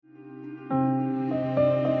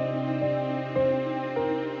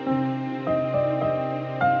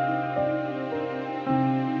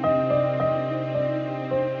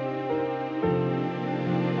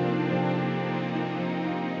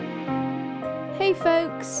Hey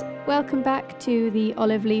folks, welcome back to the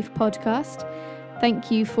Olive Leaf podcast. Thank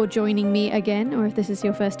you for joining me again, or if this is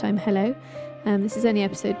your first time, hello. This is only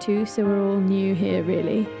episode 2, so we're all new here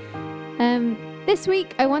really. This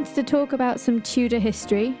week I wanted to talk about some Tudor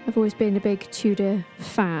history. I've always been a big Tudor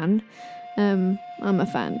fan. I'm a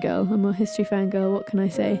fangirl, I'm a history fangirl, what can I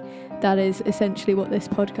say? That is essentially what this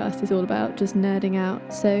podcast is all about, just nerding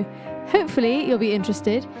out. So hopefully you'll be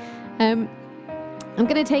interested. I'm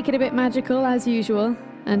going to take it a bit magical as usual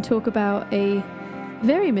and talk about a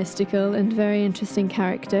very mystical and very interesting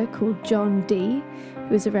character called John Dee, who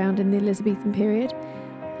was around in the Elizabethan period.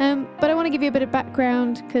 But I want to give you a bit of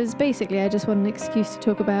background because basically I just want an excuse to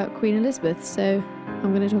talk about Queen Elizabeth, so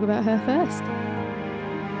I'm going to talk about her first.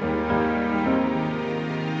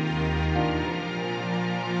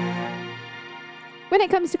 When it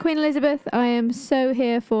comes to Queen Elizabeth, I am so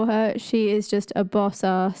here for her. She is just a boss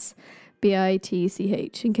ass.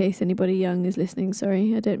 B-I-T-C-H, in case anybody young is listening.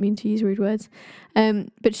 Sorry, I don't mean to use rude words.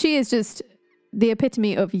 But she is just the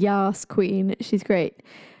epitome of Yas Queen. She's great.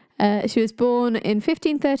 She was born in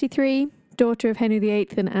 1533, daughter of Henry VIII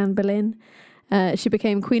and Anne Boleyn. She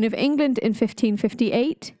became Queen of England in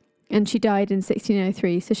 1558, and she died in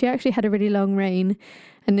 1603. So she actually had a really long reign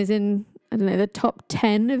and is in, the top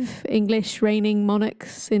 10 of English reigning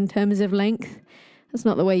monarchs in terms of length. That's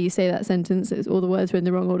not the way you say that sentence, all the words were in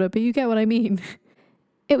the wrong order, but you get what I mean.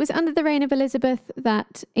 It was under the reign of Elizabeth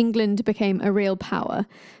that England became a real power.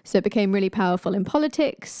 So it became really powerful in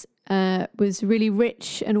politics, was really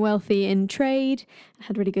rich and wealthy in trade,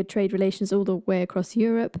 had really good trade relations all the way across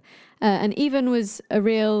Europe, and even was a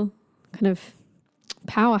real kind of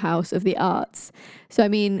powerhouse of the arts. So, I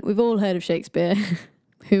mean, we've all heard of Shakespeare.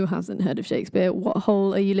 Who hasn't heard of Shakespeare? What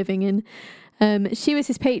hole are you living in? She was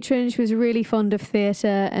his patron. She was really fond of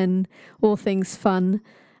theatre and all things fun.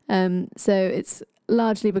 So it's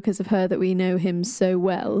largely because of her that we know him so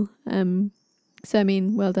well. So, I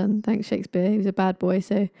mean, well done. Thanks, Shakespeare. He was a bad boy,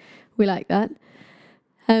 so we like that.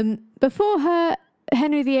 Before her,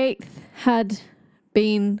 Henry VIII had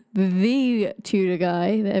been the Tudor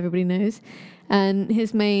guy that everybody knows. And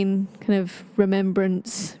his main kind of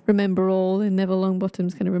remember all in Neville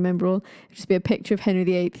Longbottom's kind of remember all, would just be a picture of Henry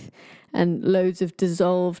VIII and loads of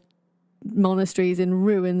dissolved monasteries in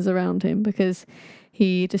ruins around him because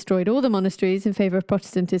he destroyed all the monasteries in favour of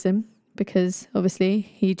Protestantism because obviously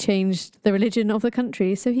he changed the religion of the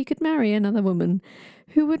country so he could marry another woman.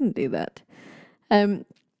 Who wouldn't do that?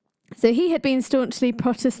 So he had been staunchly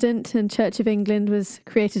Protestant and Church of England was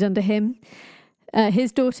created under him.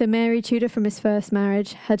 His daughter Mary Tudor from his first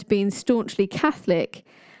marriage had been staunchly Catholic,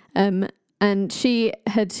 and she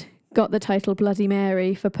had got the title Bloody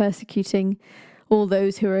Mary for persecuting all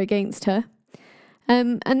those who were against her.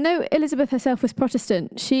 And though Elizabeth herself was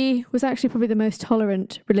Protestant, she was actually probably the most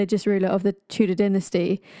tolerant religious ruler of the Tudor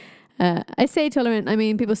dynasty. I say tolerant, I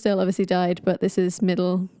mean people still obviously died, but this is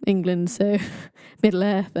Middle England, so Middle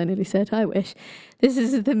Earth, I nearly said, I wish. This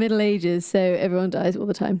is the Middle Ages, so everyone dies all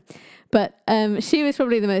the time. But she was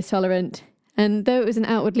probably the most tolerant. And though it was an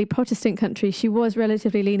outwardly Protestant country, she was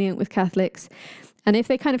relatively lenient with Catholics. And if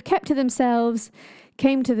they kind of kept to themselves,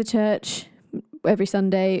 came to the church every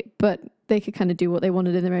Sunday, but they could kind of do what they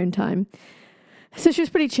wanted in their own time. So she was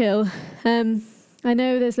pretty chill. I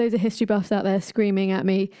know there's loads of history buffs out there screaming at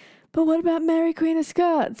me, but what about Mary Queen of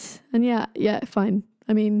Scots? And yeah, fine.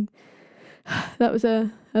 I mean, that was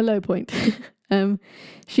a low point.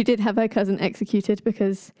 She did have her cousin executed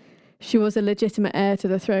because she was a legitimate heir to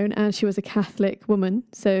the throne and she was a Catholic woman.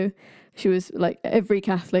 So she was like every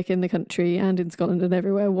Catholic in the country and in Scotland and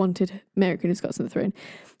everywhere wanted Mary Queen of Scots on the throne.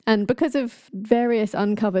 And because of various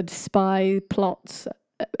uncovered spy plots,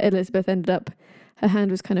 Elizabeth ended up, her hand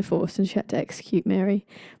was kind of forced and she had to execute Mary.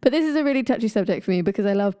 But this is a really touchy subject for me because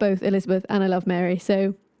I love both Elizabeth and I love Mary.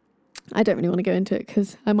 So I don't really want to go into it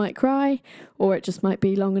because I might cry or it just might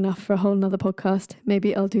be long enough for a whole nother podcast.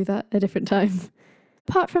 Maybe I'll do that a different time.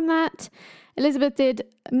 Apart from that, Elizabeth did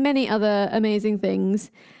many other amazing things.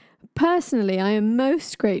 Personally, I am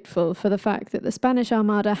most grateful for the fact that the Spanish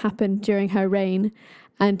Armada happened during her reign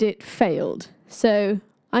and it failed. So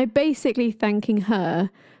I'm basically thanking her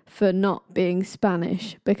for not being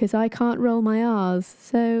Spanish because I can't roll my R's.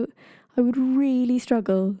 So I would really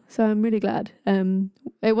struggle. So I'm really glad.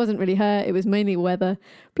 It wasn't really her. It was mainly weather.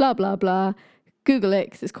 Blah, blah, blah. Google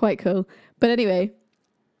it 'cause it's quite cool. But anyway,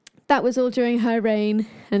 that was all during her reign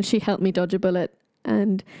and she helped me dodge a bullet.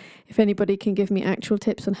 And if anybody can give me actual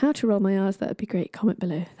tips on how to roll my R's, that would be great. Comment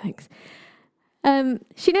below. Thanks.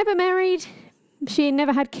 She never married. She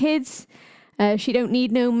never had kids. She don't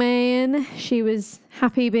need no man. She was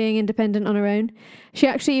happy being independent on her own. She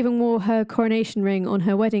actually even wore her coronation ring on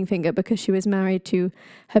her wedding finger because she was married to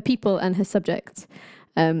her people and her subjects.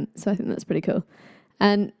 So I think that's pretty cool.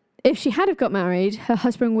 And if she had have got married, her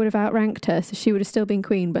husband would have outranked her, so she would have still been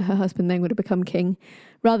queen, but her husband then would have become king,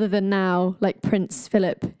 rather than now, like Prince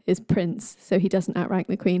Philip is prince, so he doesn't outrank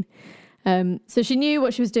the queen. So she knew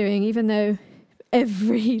what she was doing, even though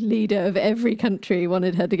every leader of every country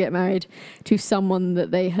wanted her to get married to someone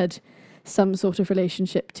that they had some sort of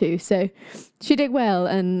relationship to. So she did well,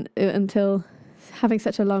 and until having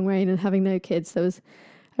such a long reign and having no kids, that was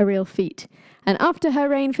a real feat. And after her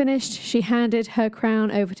reign finished, she handed her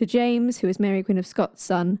crown over to James, who was Mary Queen of Scots'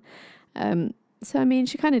 son. So, I mean,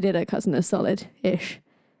 she kind of did her cousin a solid-ish.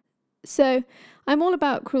 So, I'm all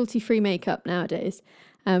about cruelty-free makeup nowadays.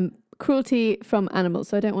 Cruelty from animals,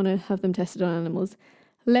 so I don't want to have them tested on animals,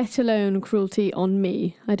 let alone cruelty on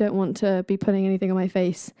me. I don't want to be putting anything on my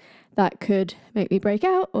face that could make me break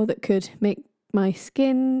out, or that could make my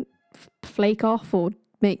skin flake off or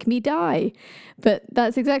make me die. But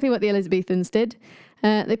that's exactly what the Elizabethans did.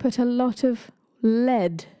 They put a lot of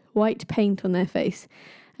lead white paint on their face.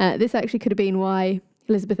 This actually could have been why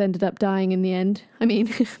Elizabeth ended up dying in the end. I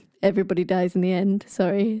mean, everybody dies in the end.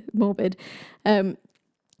 Sorry, morbid.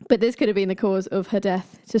 But this could have been the cause of her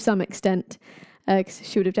death to some extent, because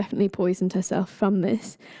she would have definitely poisoned herself from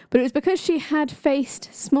this. But it was because she had faced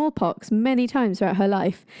smallpox many times throughout her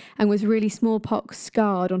life and was really smallpox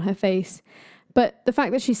scarred on her face. But the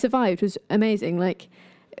fact that she survived was amazing. Like,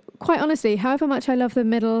 quite honestly, however much I love the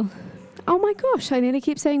Middle... Oh my gosh, I nearly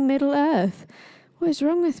keep saying Middle Earth. What is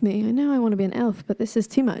wrong with me? I know I want to be an elf, but this is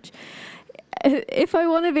too much. If I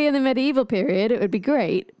want to be in the medieval period, it would be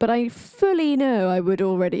great, but I fully know I would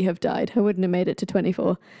already have died. I wouldn't have made it to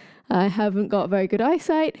 24. I haven't got very good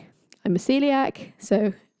eyesight. I'm a celiac,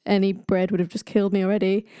 so any bread would have just killed me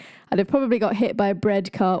already. I'd have probably got hit by a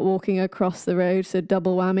bread cart walking across the road, so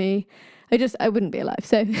double whammy. I wouldn't be alive.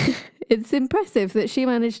 So it's impressive that she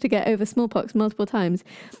managed to get over smallpox multiple times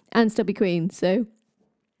and still be queen. So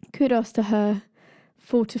kudos to her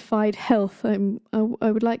fortified health. I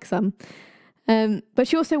would like some. But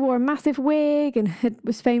she also wore a massive wig and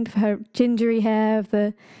was famed for her gingery hair of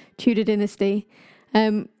the Tudor dynasty.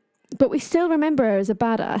 But we still remember her as a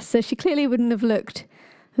badass, so she clearly wouldn't have looked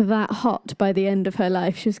that hot by the end of her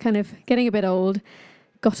life. She was kind of getting a bit old,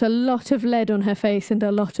 got a lot of lead on her face and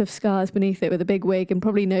a lot of scars beneath it with a big wig and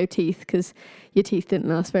probably no teeth, because your teeth didn't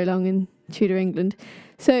last very long in Tudor England.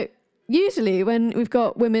 So usually when we've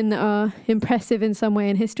got women that are impressive in some way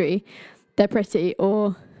in history, they're pretty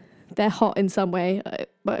or they're hot in some way,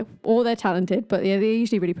 or they're talented, but yeah, they're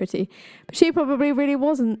usually really pretty. But she probably really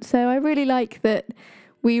wasn't, so I really like that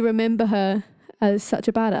we remember her as such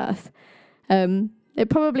a badass. It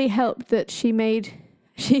probably helped that she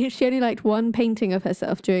only liked one painting of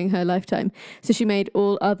herself during her lifetime, so she made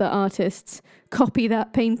all other artists copy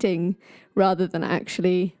that painting rather than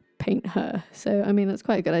actually paint her. So, I mean, that's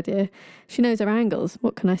quite a good idea. She knows her angles,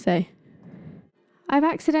 what can I say? I've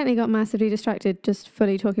accidentally got massively distracted just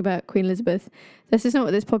fully talking about Queen Elizabeth. This is not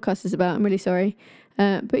what this podcast is about, I'm really sorry.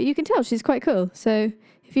 But you can tell she's quite cool. So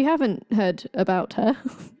if you haven't heard about her,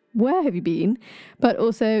 where have you been? But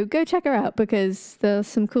also go check her out, because there's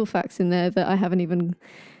some cool facts in there that I haven't even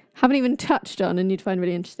touched on and you'd find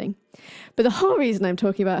really interesting. But the whole reason I'm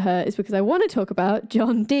talking about her is because I want to talk about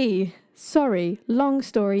John Dee. Sorry, long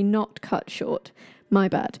story not cut short. My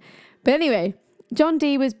bad. But anyway, John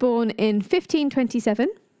Dee was born in 1527,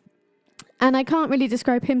 and I can't really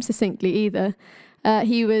describe him succinctly either.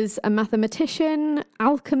 He was a mathematician,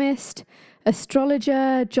 alchemist,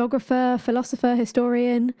 astrologer, geographer, philosopher,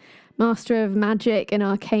 historian, master of magic and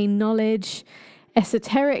arcane knowledge,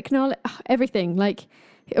 esoteric knowledge, everything. Like,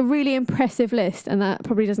 a really impressive list, and that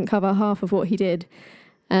probably doesn't cover half of what he did.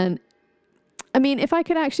 And I mean, if I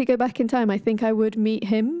could actually go back in time, I think I would meet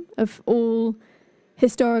him of all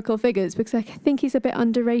historical figures, because I think he's a bit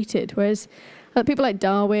underrated, whereas people like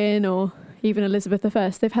Darwin or even Elizabeth I,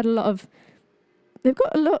 they've got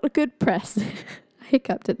a lot of good press. I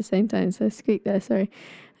hiccuped at the same time, so I squeaked there, sorry.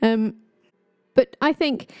 But I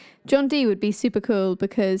think John Dee would be super cool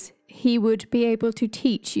because he would be able to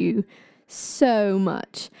teach you so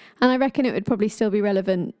much, and I reckon it would probably still be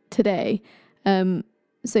relevant today. So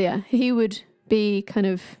yeah, he would be kind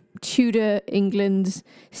of Tudor England's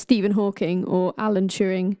Stephen Hawking or Alan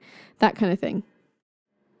Turing, that kind of thing.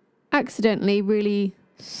 Accidentally, really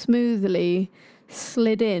smoothly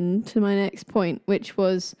slid in to my next point, which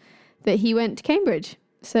was that he went to Cambridge.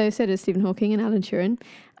 So does Stephen Hawking and Alan Turing,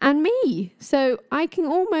 and me. So I can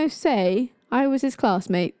almost say I was his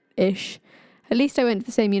classmate-ish. At least I went to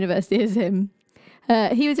the same university as him.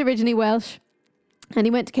 He was originally Welsh, and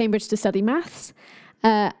he went to Cambridge to study maths.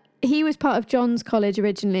 He was part of John's College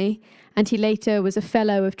originally, and he later was a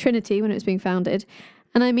fellow of Trinity when it was being founded.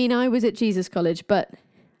 And I mean, I was at Jesus College, but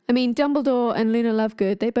I mean, Dumbledore and Luna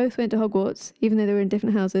Lovegood, they both went to Hogwarts, even though they were in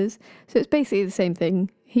different houses. So it's basically the same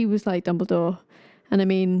thing. He was like Dumbledore. And I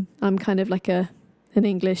mean, I'm kind of like an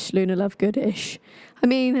English Luna Lovegood-ish. I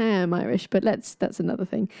mean, I am Irish, but that's another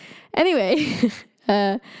thing. Anyway,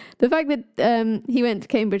 the fact that he went to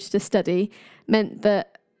Cambridge to study meant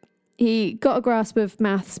that he got a grasp of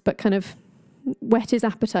maths, but kind of whet his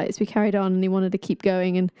appetite as we carried on, and he wanted to keep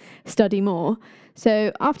going and study more.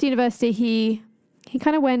 So after university, he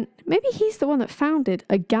kind of went, maybe he's the one that founded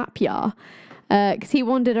a gap year, because he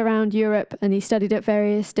wandered around Europe and he studied at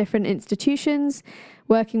various different institutions,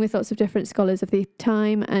 working with lots of different scholars of the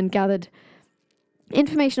time, and gathered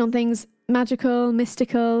information on things magical,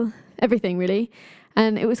 mystical, everything really.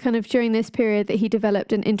 And it was kind of during this period that he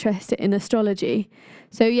developed an interest in astrology.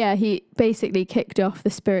 So yeah, he basically kicked off the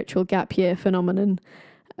spiritual gap year phenomenon.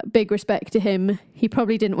 Big respect to him. He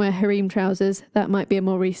probably didn't wear harem trousers. That might be a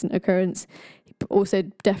more recent occurrence. He also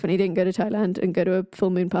definitely didn't go to Thailand and go to a full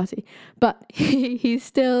moon party. But he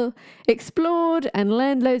still explored and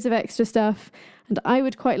learned loads of extra stuff. And I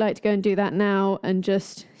would quite like to go and do that now, and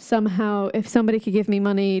just somehow, if somebody could give me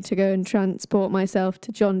money to go and transport myself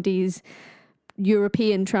to John Dee's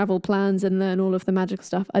European travel plans and learn all of the magical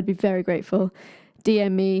stuff, I'd be very grateful.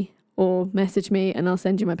 DM me or message me and I'll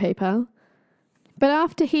send you my PayPal. But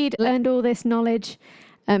after he'd learned all this knowledge,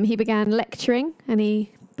 he began lecturing, and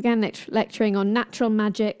he began lecturing on natural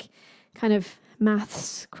magic, kind of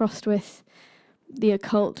maths crossed with the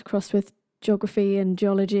occult, crossed with geography and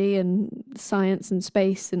geology and science and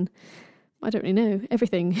space, and I don't really know,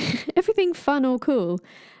 everything. Everything fun or cool.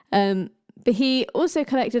 But he also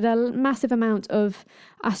collected a massive amount of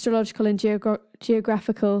astrological and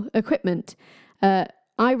geographical equipment.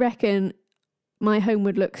 I reckon my home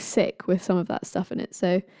would look sick with some of that stuff in it.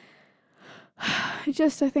 So I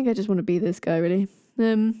think I just want to be this guy, really.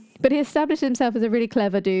 But he established himself as a really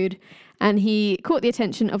clever dude, and he caught the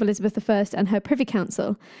attention of Elizabeth I and her Privy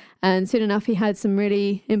Council. And soon enough, he had some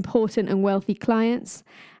really important and wealthy clients,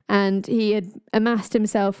 and he had amassed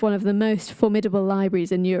himself one of the most formidable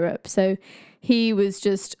libraries in Europe. So he was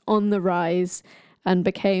just on the rise and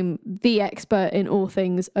became the expert in all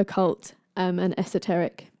things occult and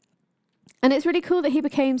esoteric. And it's really cool that he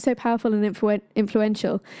became so powerful and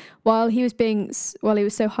influential while he was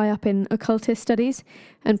so high up in occultist studies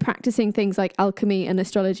and practicing things like alchemy and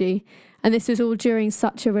astrology. And this was all during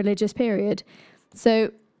such a religious period.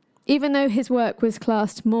 So even though his work was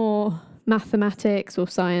classed more mathematics or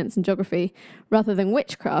science and geography rather than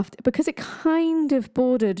witchcraft, because it kind of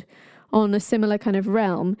bordered on a similar kind of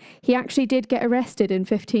realm, he actually did get arrested in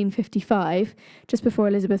 1555, just before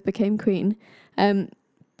Elizabeth became queen,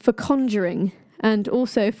 for conjuring and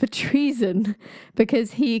also for treason,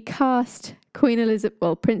 because he cast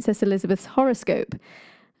Princess Elizabeth's horoscope,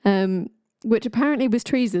 which apparently was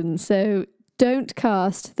treason. So don't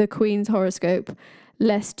cast the Queen's horoscope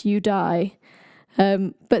lest you die.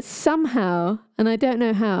 But somehow, and I don't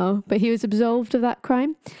know how, but he was absolved of that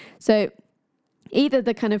crime. So either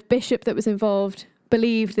the kind of bishop that was involved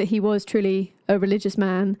believed that he was truly a religious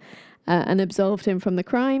man and absolved him from the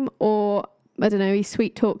crime, or I don't know, he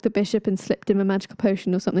sweet-talked the bishop and slipped him a magical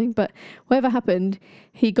potion or something. But whatever happened,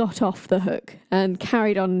 he got off the hook and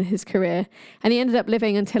carried on his career. And he ended up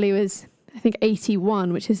living until he was, I think,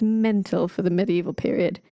 81, which is mental for the medieval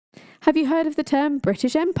period. Have you heard of the term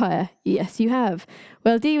British Empire? Yes, you have.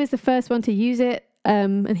 Well, Dee was the first one to use it,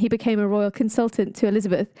 and he became a royal consultant to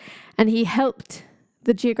Elizabeth, and he helped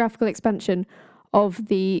the geographical expansion of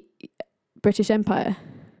the British Empire.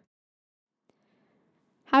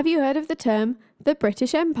 Have you heard of the term the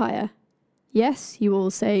British Empire? Yes, you all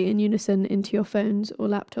say in unison into your phones or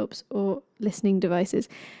laptops or listening devices.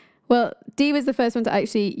 Well, Dee was the first one to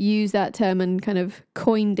actually use that term and kind of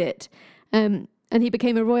coined it. And he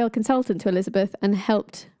became a royal consultant to Elizabeth and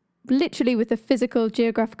helped literally with the physical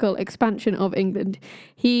geographical expansion of England.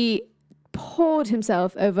 He poured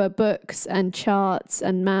himself over books and charts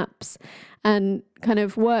and maps and kind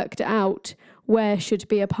of worked out where should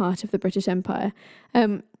be a part of the British Empire.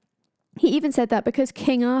 He even said that because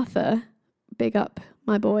King Arthur, big up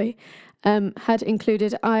my boy, had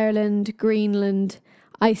included Ireland, Greenland,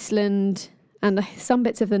 Iceland, and some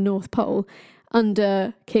bits of the North Pole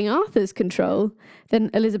under King Arthur's control, then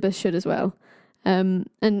Elizabeth should as well. And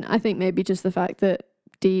I think maybe just the fact that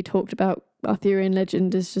Dee talked about Arthurian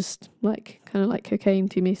legend is just like kind of like cocaine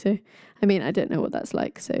to me. So, I mean, I don't know what that's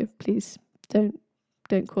like, so please don't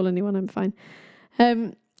don't call anyone, I'm fine.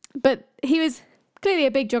 But he was clearly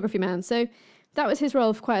a big geography man, so that was his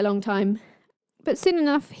role for quite a long time. But soon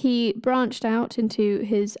enough, he branched out into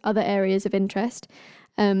his other areas of interest,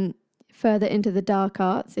 further into the dark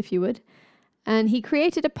arts, if you would. And he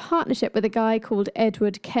created a partnership with a guy called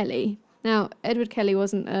Edward Kelly. Now, Edward Kelly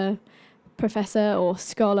wasn't a professor or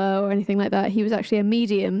scholar or anything like that. He was actually a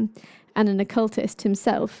medium and an occultist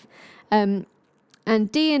himself. And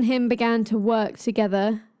Dee and him began to work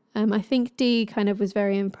together. I think Dee kind of was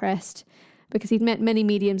very impressed because he'd met many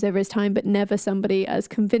mediums over his time, but never somebody as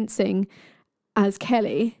convincing as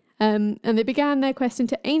Kelly. And they began their quest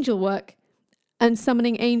into angel work and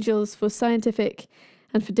summoning angels for scientific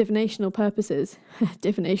and for divinational purposes.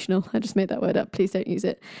 Divinational, I just made that word up, please don't use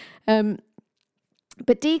it.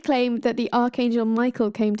 But Dee claimed that the Archangel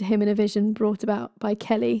Michael came to him in a vision brought about by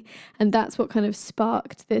Kelly, and that's what kind of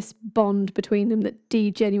sparked this bond between them, that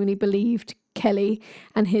Dee genuinely believed Kelly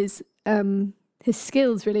and his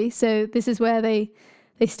skills, really. So this is where they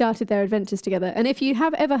started their adventures together. And if you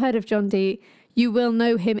have ever heard of John Dee, you will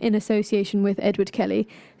know him in association with Edward Kelly.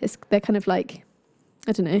 They're kind of like,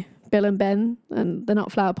 I don't know, Bill and Ben, and they're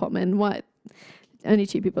not flower pot men. What? Only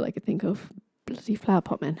two people I could think of. Bloody flower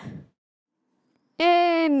pot men.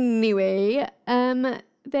 Anyway,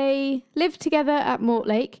 they lived together at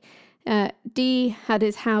Mortlake. Dee had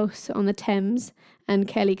his house on the Thames, and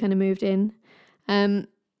Kelly kind of moved in.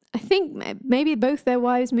 I think maybe both their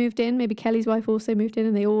wives moved in. Maybe Kelly's wife also moved in,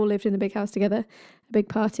 and they all lived in the big house together. A big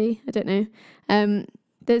party. I don't know.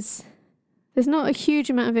 There's not a huge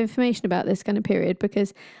amount of information about this kind of period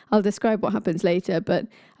because I'll describe what happens later, but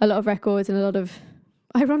a lot of records and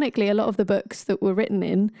ironically, a lot of the books that were written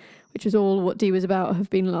in, which was all what Dee was about, have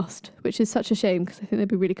been lost, which is such a shame because I think they'd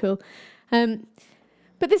be really cool.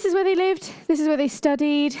 But this is where they lived. This is where they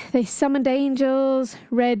studied. They summoned angels,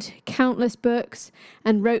 read countless books,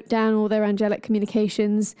 and wrote down all their angelic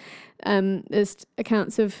communications. There's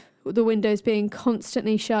accounts of the windows being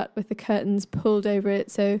constantly shut with the curtains pulled over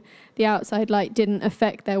it so the outside light didn't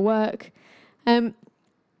affect their work. And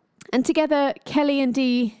together, Kelly and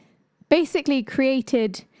Dee basically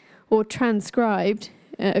created or transcribed,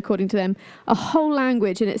 according to them, a whole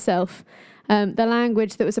language in itself. The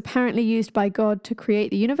language that was apparently used by God to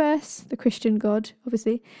create the universe, the Christian God,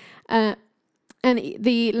 obviously, and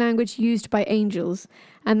the language used by angels,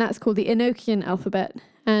 and that's called the Enochian alphabet.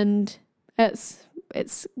 And it's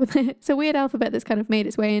a weird alphabet that's kind of made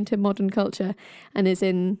its way into modern culture and is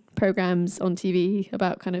in programs on TV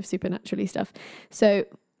about kind of supernaturally stuff. So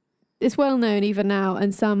it's well known even now,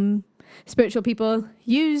 and some spiritual people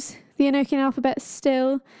use the Enochian alphabet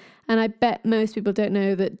still. And I bet most people don't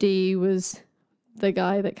know that Dee was the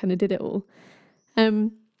guy that kind of did it all.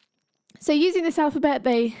 So using this alphabet,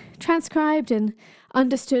 they transcribed and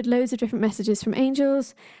understood loads of different messages from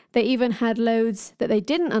angels. They even had loads that they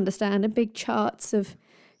didn't understand and big charts of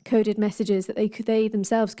coded messages that they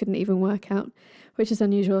themselves couldn't even work out, which is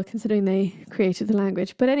unusual considering they created the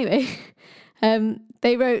language. But anyway,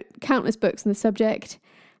 they wrote countless books on the subject,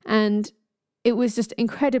 and it was just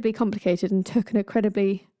incredibly complicated and took an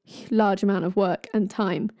incredibly large amount of work and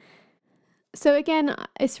time. So again,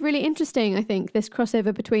 it's really interesting, I think, this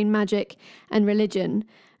crossover between magic and religion,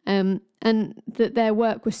 and that their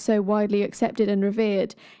work was so widely accepted and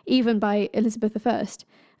revered, even by Elizabeth I.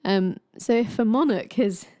 So if a monarch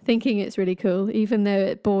is thinking it's really cool, even though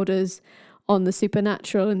it borders on the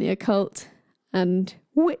supernatural and the occult and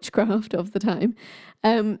witchcraft of the time,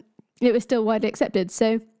 it was still widely accepted.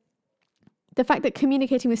 So the fact that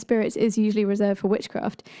communicating with spirits is usually reserved for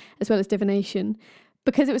witchcraft as well as divination,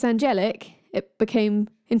 because it was angelic, it became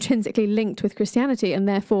intrinsically linked with Christianity and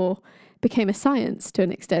therefore became a science to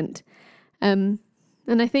an extent. And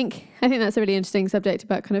I think that's a really interesting subject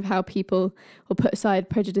about kind of how people will put aside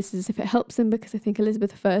prejudices if it helps them, because I think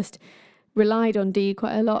Elizabeth I relied on Dee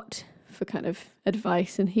quite a lot for kind of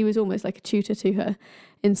advice, and he was almost like a tutor to her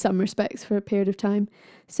in some respects for a period of time.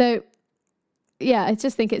 So yeah, I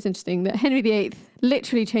just think it's interesting that Henry VIII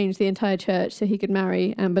literally changed the entire church so he could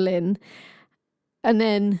marry Anne Boleyn. And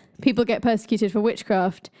then people get persecuted for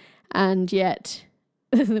witchcraft, and yet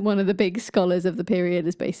one of the big scholars of the period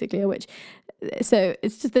is basically a witch. So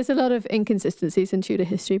it's just, there's a lot of inconsistencies in Tudor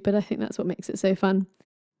history, but I think that's what makes it so fun.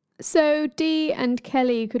 So Dee and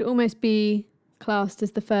Kelly could almost be classed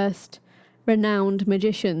as the first renowned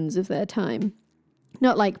magicians of their time.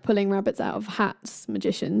 Not like pulling rabbits out of hats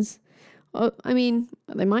magicians. Well, I mean,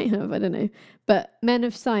 they might have, I don't know. But men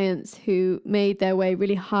of science who made their way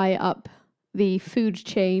really high up the food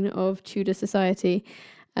chain of Tudor society,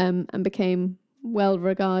 and became well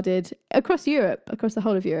regarded across Europe, across the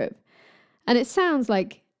whole of Europe. And it sounds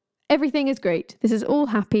like everything is great. This is all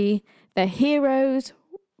happy. They're heroes.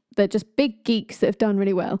 They're just big geeks that have done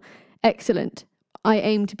really well. Excellent. I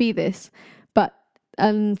aim to be this. But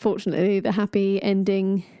unfortunately, the happy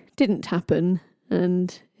ending didn't happen,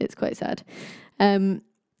 and it's quite sad.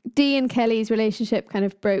 Dee and Kelly's relationship kind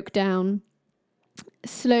of broke down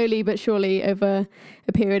slowly but surely over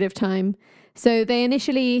a period of time. So they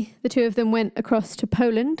initially, the two of them went across to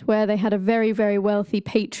Poland, where they had a very, very wealthy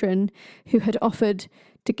patron who had offered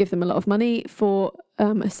to give them a lot of money for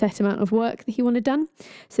a set amount of work that he wanted done.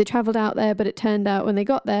 So they travelled out there, but it turned out when they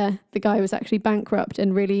got there, the guy was actually bankrupt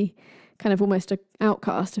and really kind of almost an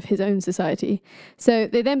outcast of his own society. So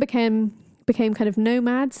they then became kind of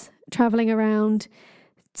nomads, travelling around,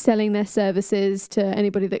 selling their services to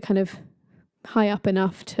anybody that kind of high up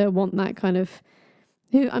enough to want that kind of...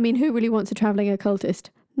 Who really wants a travelling occultist?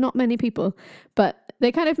 Not many people. But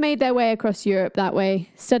they kind of made their way across Europe that way,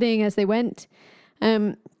 studying as they went.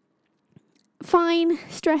 Fine,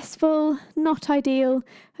 stressful, not ideal,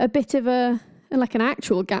 a bit of an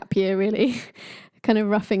actual gap year, really, kind of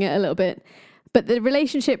roughing it a little bit. But the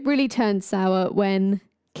relationship really turned sour when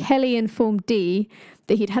Kelly informed Dee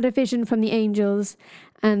that he'd had a vision from the angels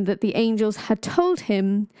and that the angels had told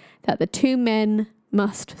him that the two men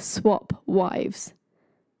must swap wives.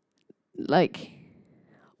 Like,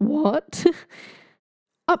 what?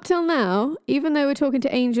 Up till now, even though we're talking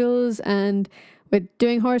to angels and we're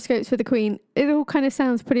doing horoscopes for the Queen, it all kind of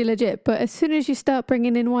sounds pretty legit. But as soon as you start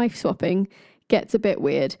bringing in wife swapping, it gets a bit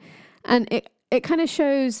weird. And it kind of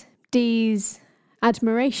shows Dee's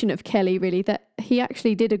admiration of Kelly, really, that he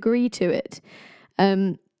actually did agree to it.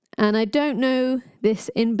 And I don't know this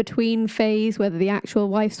in-between phase, whether the actual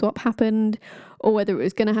wife swap happened or whether it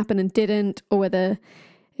was going to happen and didn't, or whether...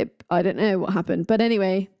 I don't know what happened. But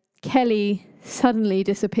anyway, Kelly suddenly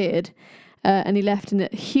disappeared and he left a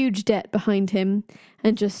huge debt behind him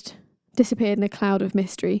and just disappeared in a cloud of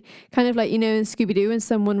mystery. Kind of like, in Scooby-Doo when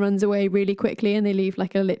someone runs away really quickly and they leave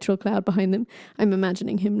like a literal cloud behind them. I'm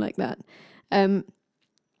imagining him like that. And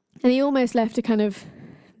he almost left a kind of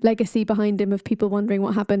legacy behind him of people wondering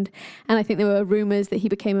what happened. And I think there were rumours that he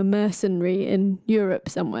became a mercenary in Europe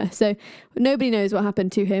somewhere. So nobody knows what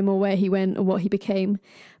happened to him or where he went or what he became.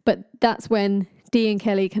 But that's when Dee and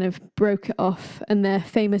Kelly kind of broke it off and their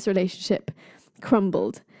famous relationship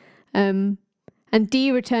crumbled. And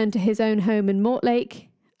Dee returned to his own home in Mortlake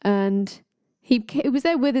and he was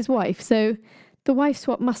there with his wife. So the wife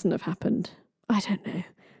swap mustn't have happened. I don't know.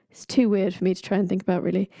 It's too weird for me to try and think about,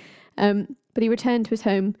 really. But he returned to his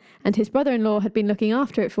home and his brother-in-law had been looking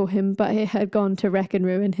after it for him, but it had gone to wreck and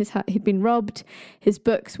ruin. He'd been robbed. His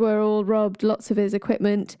books were all robbed. Lots of his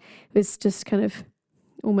equipment was just kind of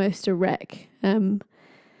almost a wreck. So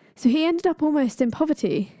he ended up almost in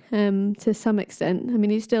poverty to some extent. I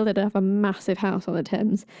mean, he still did have a massive house on the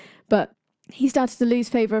Thames, but he started to lose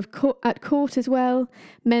favour at court as well.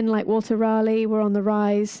 Men like Walter Raleigh were on the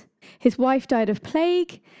rise. His wife died of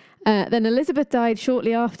plague. Then Elizabeth died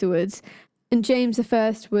shortly afterwards. And James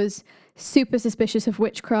I was super suspicious of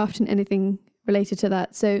witchcraft and anything related to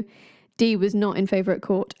that. So Dee was not in favour at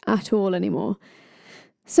court at all anymore.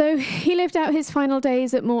 So he lived out his final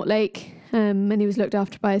days at Mortlake, and he was looked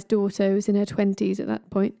after by his daughter, who was in her 20s at that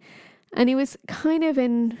point. And he was kind of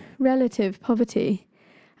in relative poverty.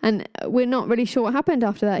 And we're not really sure what happened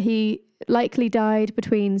after that. He likely died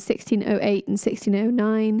between 1608 and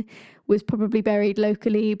 1609, was probably buried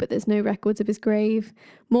locally, but there's no records of his grave.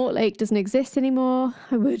 Mortlake doesn't exist anymore.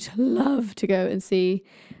 I would love to go and see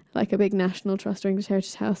like a big National Trust or English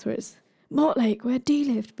Heritage House where it's Mortlake, where Dee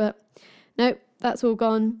lived, but no, that's all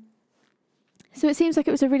gone. So it seems like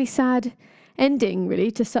it was a really sad ending,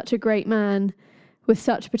 really, to such a great man with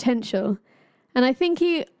such potential. And I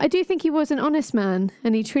do think he was an honest man,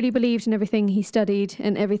 and he truly believed in everything he studied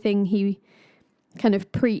and everything he kind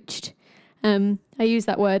of preached. I use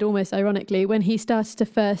that word almost ironically. When he started to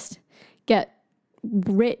first get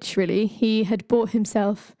rich, really, he had bought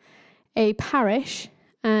himself a parish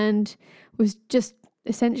and was just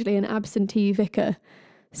essentially an absentee vicar.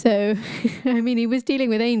 So, I mean, he was dealing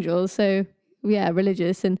with angels, so yeah,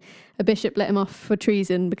 religious, and a bishop let him off for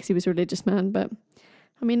treason because he was a religious man. But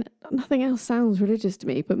I mean, nothing else sounds religious to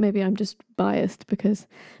me, but maybe I'm just biased because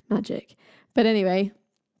magic. But anyway,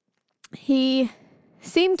 he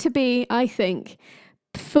seemed to be, I think,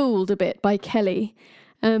 fooled a bit by Kelly.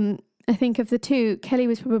 I think of the two, Kelly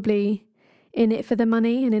was probably in it for the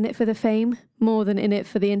money and in it for the fame more than in it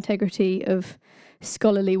for the integrity of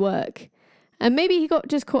scholarly work. And maybe he got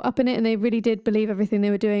just caught up in it and they really did believe everything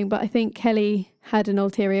they were doing. But I think Kelly had an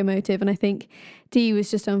ulterior motive. And I think Dee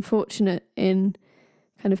was just unfortunate in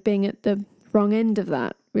kind of being at the wrong end of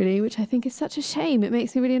that, really, which I think is such a shame. It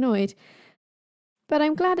makes me really annoyed. But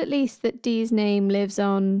I'm glad at least that Dee's name lives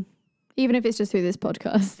on, even if it's just through this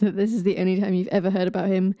podcast, that this is the only time you've ever heard about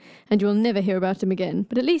him and you will never hear about him again.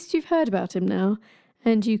 But at least you've heard about him now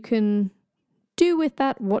and you can do with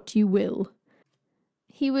that what you will.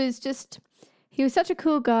 He was such a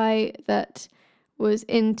cool guy that was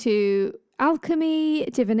into alchemy,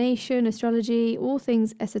 divination, astrology, all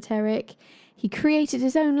things esoteric. He created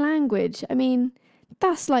his own language. I mean,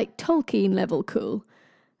 that's like Tolkien level cool.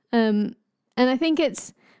 And I think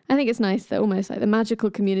it's nice that almost like the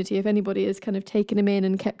magical community, if anybody has kind of taken him in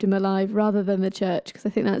and kept him alive rather than the church, because I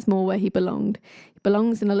think that's more where he belonged. He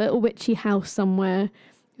belongs in a little witchy house somewhere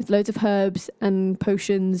with loads of herbs and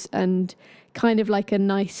potions and kind of like a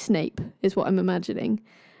nice Snape is what I'm imagining.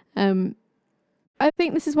 I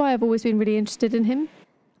think this is why I've always been really interested in him.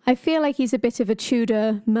 I feel like he's a bit of a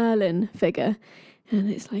Tudor Merlin figure. And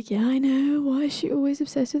it's like, yeah, I know. Why is she always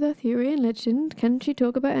obsessed with Arthurian legend? Can she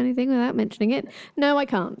talk about anything without mentioning it? No, I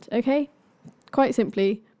can't, okay? Quite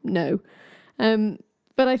simply, no.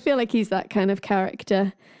 But I feel like he's that kind of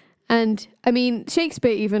character. And, I mean,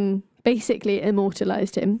 Shakespeare even basically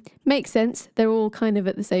immortalised him. Makes sense. They're all kind of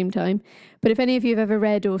at the same time. But if any of you have ever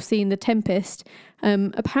read or seen The Tempest,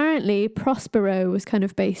 apparently Prospero was kind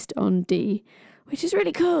of based on Dee, which is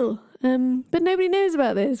really cool. But nobody knows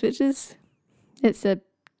about this, which is... It's a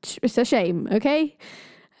shame, okay?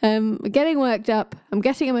 I'm getting worked up. I'm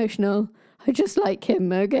getting emotional. I just like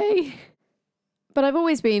him, okay? But I've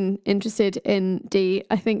always been interested in Dee.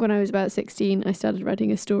 I think when I was about 16, I started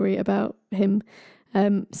writing a story about him.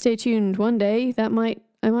 Stay tuned. One day, I might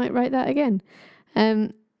write that again.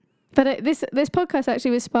 But this podcast actually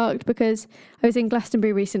was sparked because I was in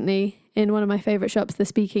Glastonbury recently in one of my favourite shops, The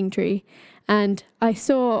Speaking Tree, and I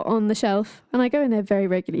saw on the shelf, and I go in there very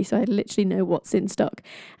regularly, so I literally know what's in stock,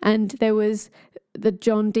 and there was the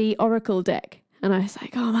John Dee Oracle deck, and I was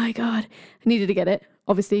like, oh my God, I needed to get it.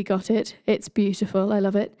 Obviously got it. It's beautiful. I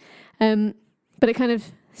love it. But it kind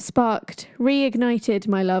of reignited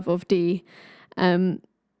my love of Dee.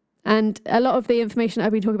 And a lot of the information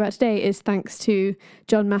I've been talking about today is thanks to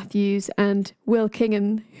John Matthews and Will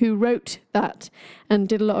Kingan, who wrote that and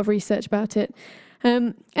did a lot of research about it.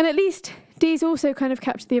 And at least Dee's also kind of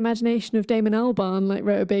captured the imagination of Damon Albarn, like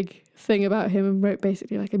wrote a big thing about him and wrote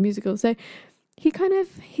basically like a musical. So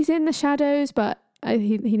he's in the shadows, but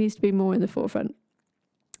he needs to be more in the forefront.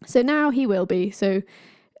 So now he will be. So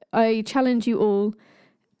I challenge you all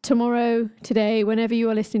tomorrow, today, whenever you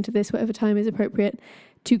are listening to this, whatever time is appropriate,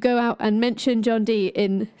 to go out and mention John Dee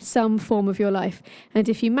in some form of your life. And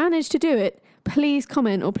if you manage to do it, please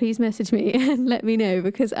comment or please message me and let me know,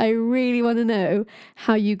 because I really want to know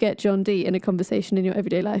how you get John Dee in a conversation in your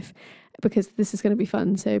everyday life, because this is going to be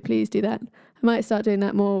fun. So please do that. I might start doing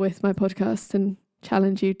that more with my podcast and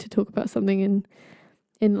challenge you to talk about something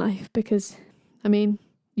in life, because, I mean,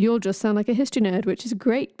 you'll just sound like a history nerd, which is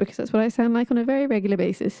great because that's what I sound like on a very regular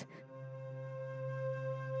basis.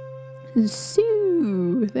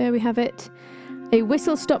 So, there we have it. A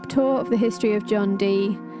whistle-stop tour of the history of John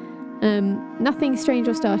Dee. Nothing strange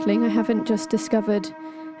or startling. I haven't just discovered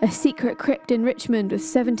a secret crypt in Richmond with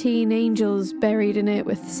 17 angels buried in it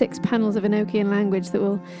with 6 panels of Enochian language that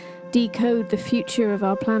will decode the future of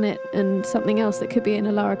our planet and something else that could be in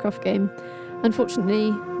a Lara Croft game.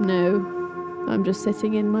 Unfortunately, no. I'm just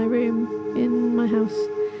sitting in my room, in my house,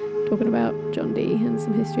 talking about John Dee and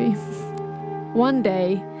some history. One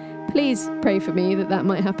day, please pray for me that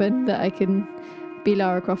might happen, that I can be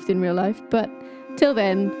Lara Croft in real life. But till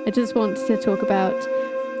then, I just want to talk about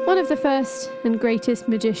one of the first and greatest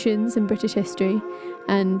magicians in British history.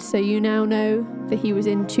 And so you now know that he was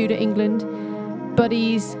in Tudor England,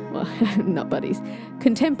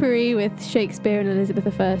 contemporary with Shakespeare and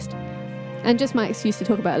Elizabeth I. And just my excuse to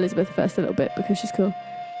talk about Elizabeth I a little bit because she's cool.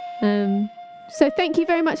 So thank you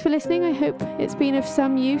very much for listening. I hope it's been of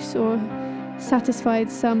some use or satisfied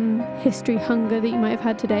some history hunger that you might have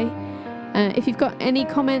had today. If you've got any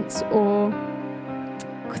comments or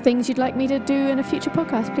things you'd like me to do in a future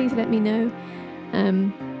podcast, please let me know.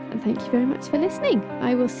 And thank you very much for listening.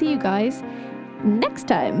 I will see you guys next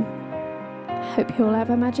time. Hope you all have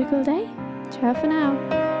a magical day. Ciao for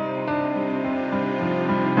now.